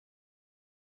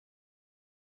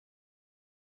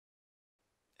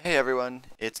Hey everyone,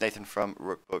 it's Nathan from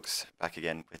Rookbooks, back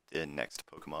again with the next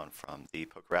Pokemon from the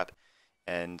Pokerap.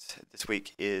 And this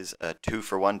week is a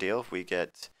 2-for-1 deal. We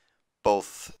get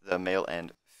both the male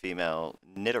and female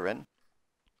Nidoran,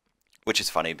 which is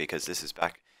funny because this is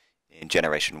back in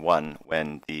Generation 1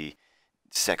 when the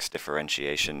sex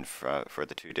differentiation for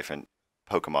the two different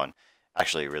Pokemon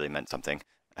actually really meant something.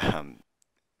 Of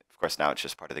course now it's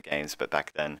just part of the games, but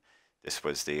back then this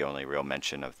was the only real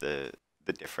mention of the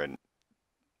different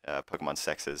Pokemon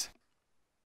sexes.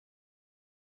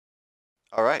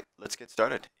 Alright, let's get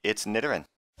started. It's Nidoran.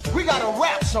 We gotta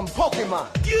rap some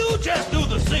Pokemon. You just do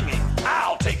the singing.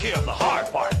 I'll take care of the hard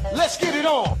part. Let's get it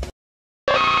on.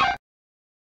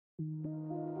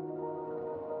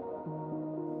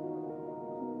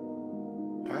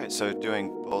 Alright, so doing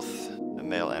both the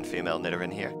male and female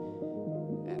Nidoran here.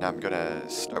 And I'm gonna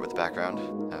start with the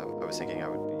background. I was thinking I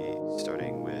would be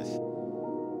starting with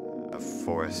a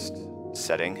forest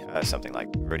setting, something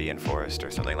like Viridian Forest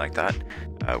or something like that,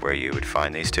 where you would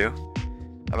find these two.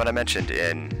 But I mentioned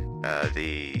in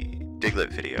the Diglett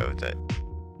video that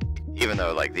even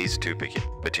though like these two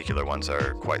particular ones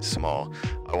are quite small,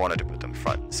 I wanted to put them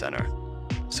front and center.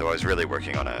 So I was really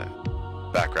working on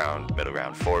a background, middle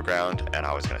ground, foreground, and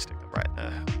I was going to stick them right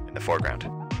in the foreground.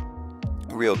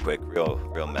 Real quick,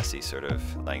 real messy, sort of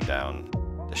laying down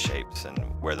the shapes and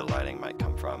where the lighting might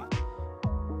come from.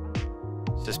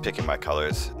 Just picking my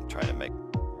colors and trying to make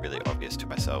really obvious to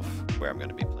myself where I'm going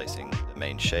to be placing the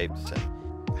main shapes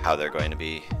and how they're going to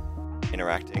be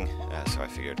interacting. So I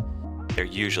figured they're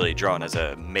usually drawn as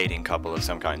a mating couple of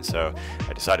some kind, so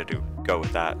I decided to go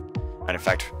with that. And in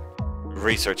fact,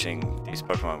 researching these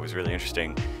Pokemon was really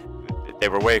interesting. They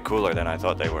were way cooler than I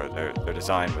thought they were. Their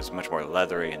design was much more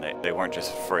leathery, and they weren't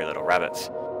just furry little rabbits.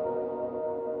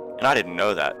 And I didn't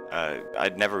know that.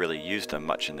 I'd never really used them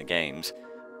much in the games.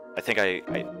 I think I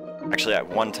actually at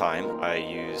one time I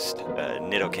used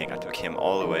Nidoking. I took him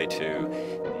all the way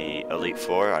to the Elite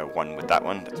Four. I won with that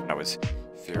one. That's when I was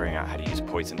figuring out how to use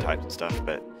poison types and stuff,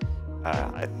 but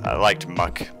I liked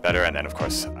Muck better, and then of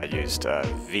course I used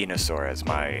Venusaur as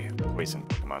my poison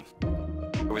Pokemon.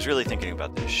 I was really thinking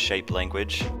about the shape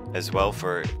language as well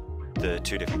for the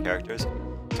two different characters.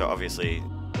 So obviously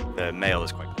the male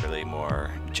is quite clearly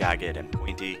more jagged and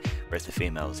pointy, whereas the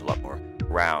female is a lot more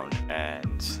round and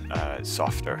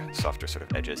softer sort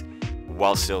of edges,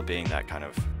 while still being that kind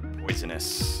of poisonous,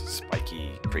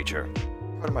 spiky creature.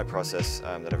 Part of my process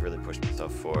that I've really pushed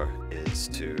myself for is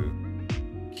to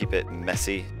keep it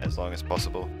messy as long as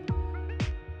possible.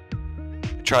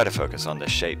 I try to focus on the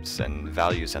shapes and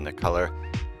values and the color.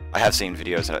 I have seen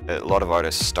videos, a lot of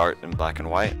artists start in black and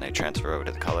white and they transfer over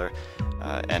to the color,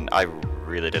 and I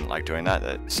really didn't like doing that.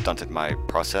 That stunted my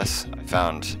process. I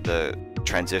found the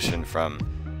transition from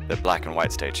the black and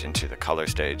white stage into the color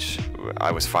stage,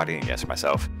 I was fighting against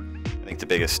myself. I think the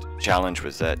biggest challenge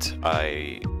was that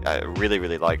I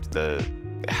really liked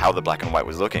how the black and white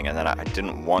was looking, and then I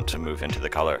didn't want to move into the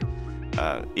color.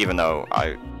 Even though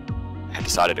I had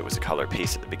decided it was a color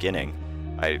piece at the beginning,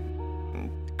 I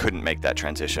couldn't make that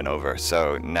transition over.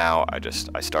 So now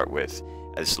I start with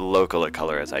as local a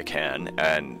color as I can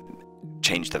and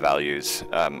change the values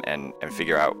and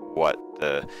figure out what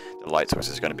the light source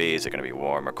is going to be. Is it going to be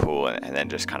warm or cool? And then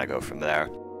just kind of go from there.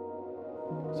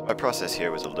 So my process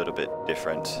here was a little bit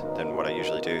different than what I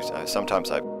usually do.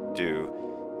 Sometimes I do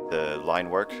the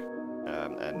line work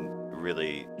and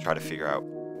really try to figure out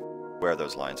where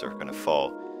those lines are going to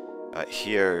fall.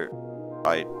 Here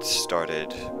I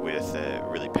started with a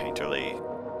really painterly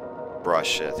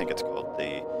brush. I think it's called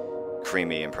the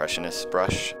Creamy Impressionist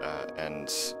brush, and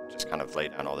just kind of lay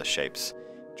down all the shapes.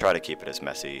 Try to keep it as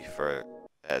messy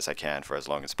as I can for as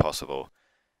long as possible.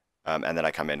 And then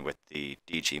I come in with the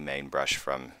DG main brush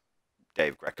from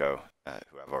Dave Greco,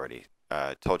 who I've already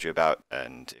told you about,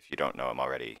 and if you don't know him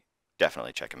already,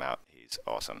 definitely check him out. He's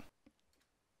awesome.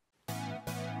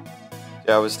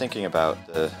 Yeah, I was thinking about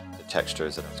the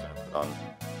textures that I was going to put on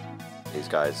these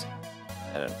guys,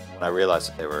 and when I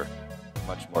realized that they were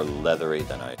much more leathery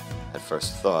than I had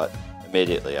first thought,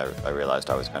 immediately I realized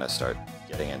I was going to start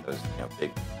getting in those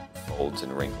big folds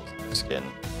and wrinkles in the skin.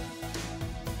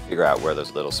 Figure out where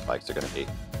those little spikes are going to be.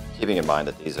 Keeping in mind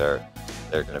that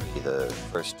they're going to be the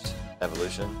first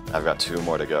evolution. I've got 2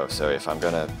 more to go, so if I'm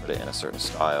going to put it in a certain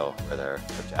style where they're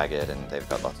jagged and they've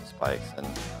got lots of spikes and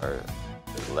are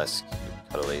less cute,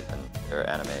 cuddly than their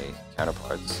anime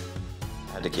counterparts,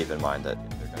 I had to keep in mind that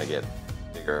if they're going to get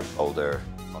bigger, bolder,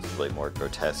 possibly more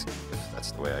grotesque, if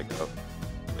that's the way I go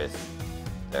with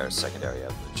their secondary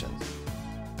evolutions.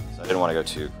 So I didn't want to go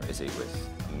too crazy with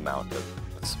the amount of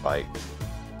spike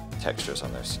textures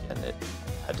on their skin. It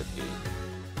had to be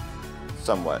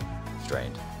somewhat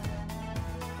strained.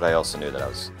 But I also knew that I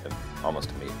was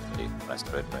almost immediately, when I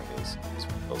started doing these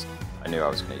wrinkles, I knew I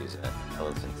was going to use an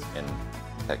elephant skin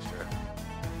texture,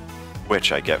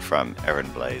 which I get from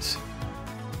Aaron Blaze.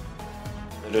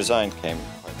 The design came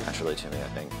quite naturally to me, I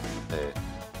think. The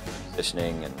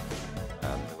positioning and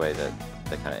the way that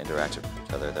they kind of interacted with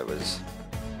each other, that was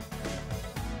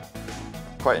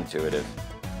quite intuitive.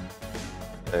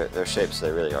 Their shapes,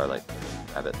 they really are like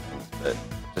rabbit things, but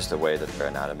just the way that their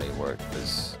anatomy worked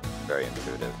was very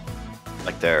intuitive.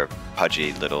 Like their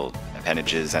pudgy little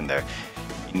appendages and their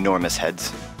enormous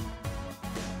heads.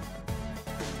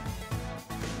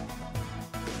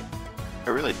 I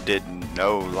really did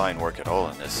no line work at all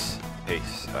in this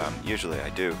piece. Usually I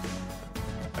do.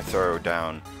 I throw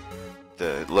down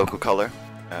the local color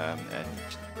and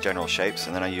general shapes,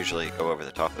 and then I usually go over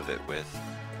the top of it with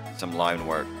some line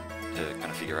work to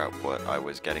kind of figure out what I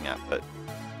was getting at, but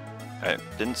it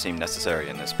didn't seem necessary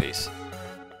in this piece.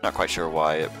 Not quite sure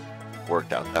why it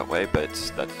worked out that way, but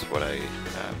that's what I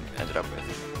ended up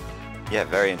with. Yeah,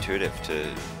 very intuitive to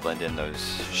blend in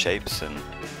those shapes and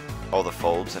all the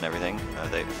folds and everything.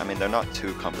 I mean, they're not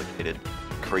too complicated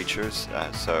creatures,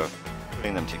 so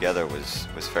putting them together was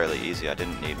fairly easy. I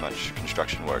didn't need much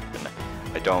construction work, and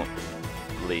I don't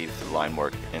leave the line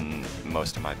work in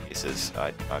most of my pieces.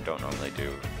 I don't normally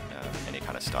do any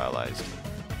kind of stylized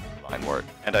line work,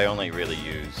 and I only really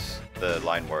use the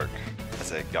line work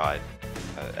as a guide,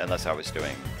 unless I was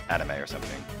doing anime or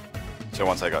something. So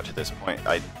once I got to this point,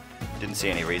 I didn't see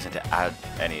any reason to add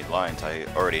any lines. I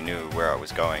already knew where I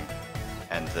was going,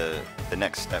 and the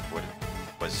next step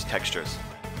was textures.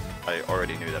 I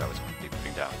already knew that I was going to be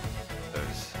putting down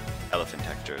those elephant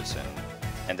textures,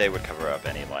 and they would cover up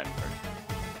any line work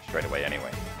straight away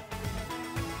anyway.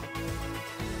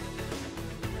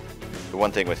 The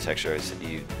one thing with textures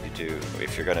you do,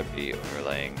 if you're going to be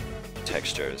overlaying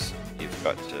textures, you've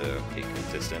got to be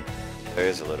consistent. There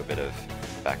is a little bit of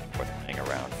back and forth playing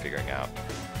around, figuring out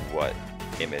what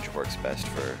image works best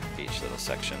for each little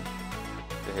section.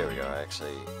 So here we go. I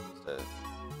actually used the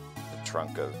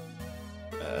trunk of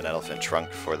an elephant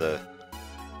trunk for the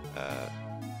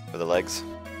legs.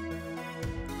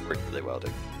 Worked really well to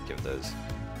give those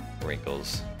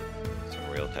wrinkles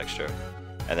some real texture.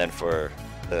 And then for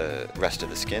the rest of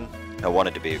the skin, I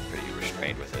wanted to be pretty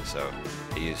restrained with it, so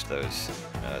I used those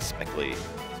speckly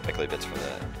bits from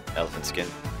the elephant skin,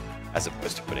 as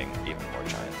opposed to putting even more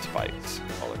giant spikes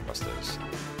all across those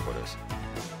quarters.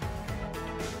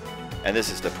 And this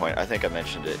is the point, I think I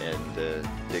mentioned it in the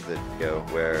Diglett video,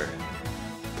 where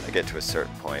I get to a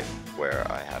certain point where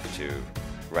I have to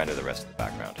render the rest of the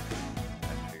background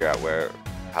and figure out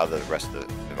how the rest of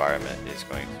the environment is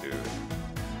going to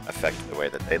affect the way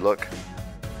that they look.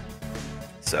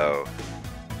 So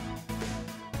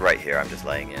right here I'm just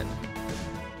laying in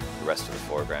the rest of the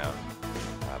foreground.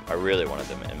 I really wanted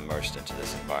them immersed into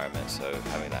this environment, so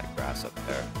having that grass up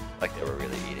there, like they were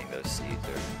really eating those seeds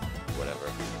or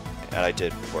whatever. And I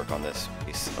did work on this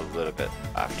piece a little bit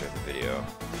after the video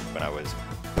when I was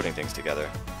putting things together.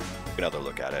 Took another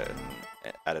look at it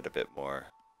and added a bit more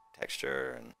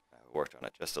texture and worked on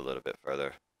it just a little bit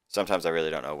further. Sometimes I really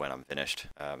don't know when I'm finished,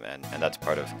 and that's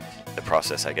part of the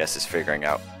process, I guess, is figuring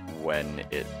out when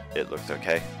it looks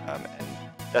okay. And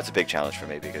that's a big challenge for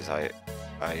me, because I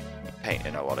paint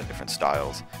in a lot of different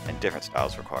styles, and different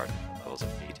styles require levels of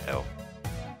detail.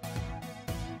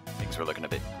 Things were looking a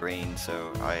bit green,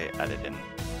 so I added in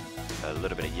a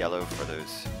little bit of yellow for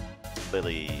those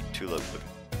lily tulip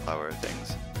flower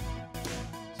things.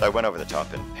 So I went over the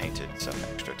top and painted some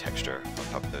extra texture on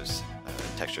top of those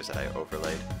textures that I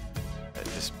overlaid. I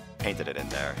just painted it in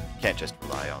there. You can't just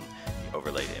rely on the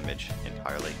overlaid image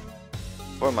entirely.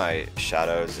 For my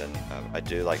shadows, and I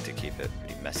do like to keep it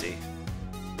pretty messy.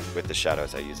 With the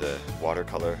shadows I use a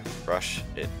watercolor brush.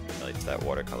 It emulates that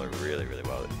watercolor really, really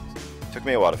well. It took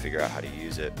me a while to figure out how to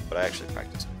use it, but I actually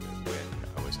practiced it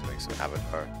when I was doing some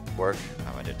Avatar work.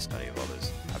 I did a study of all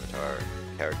those Avatar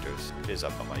characters. It is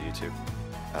up on my YouTube.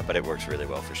 But it works really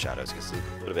well for shadows because it's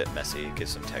a little bit messy,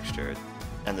 gives some texture.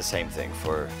 And the same thing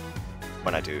for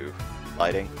when I do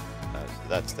lighting. So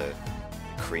that's the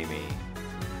creamy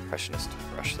impressionist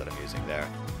brush that I'm using there.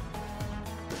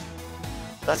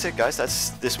 That's it, guys. That's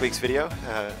this week's video.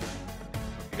 Hope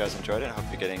you guys enjoyed it. I hope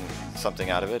you're getting something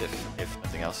out of it. If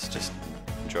nothing else, just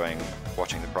enjoying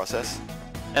watching the process.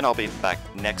 And I'll be back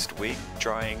next week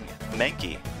drawing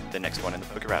Mankey, the next one in the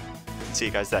Pokerap. See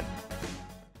you guys then.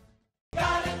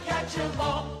 Gotta catch 'em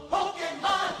all.